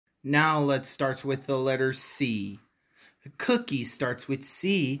Now let's start with the letter C. Cookie starts with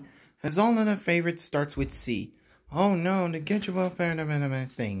C, as all of the favorites starts with C. Oh no, to get you up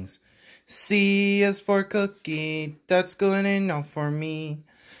and things. C is for cookie, that's good enough for me.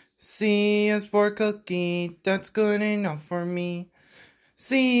 C is for cookie, that's good enough for me.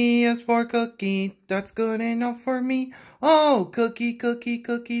 C is for cookie, that's good enough for me. Oh, cookie, cookie,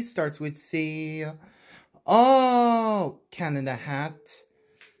 cookie starts with C. Oh, Canada Hat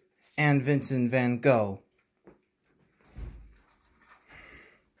and Vincent van Gogh.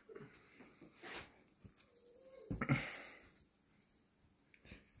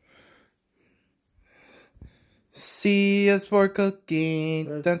 C is for cookie,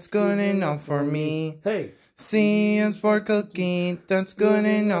 that's good enough for me. Hey. C is for cookie, that's good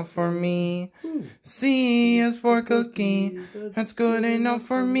enough for me. C is for cookie, that's good enough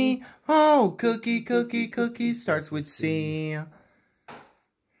for me. Oh, cookie, cookie, cookie starts with C.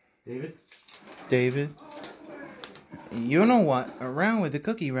 David? You know what? A round with a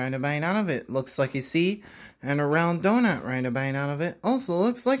cookie right about out of it looks like a C, and a round donut right about out of it also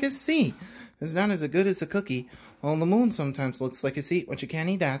looks like a C. It's not as good as a cookie. Well, the moon sometimes looks like a C, but you can't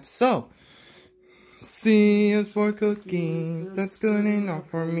eat that. So, C is for cookie, that's good enough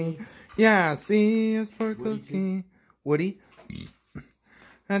for me. Yeah, C is for cookie. Woody?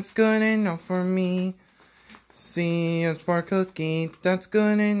 That's good enough for me. C is for cookie, that's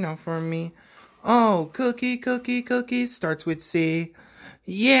good enough for me. Oh, cookie, cookie, cookie starts with C.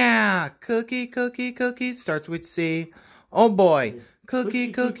 Yeah, cookie, cookie, cookie starts with C. Oh boy,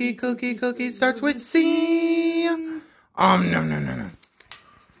 cookie, cookie, cookie, cookie starts with C. No.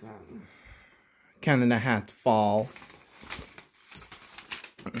 Canada Hat fall.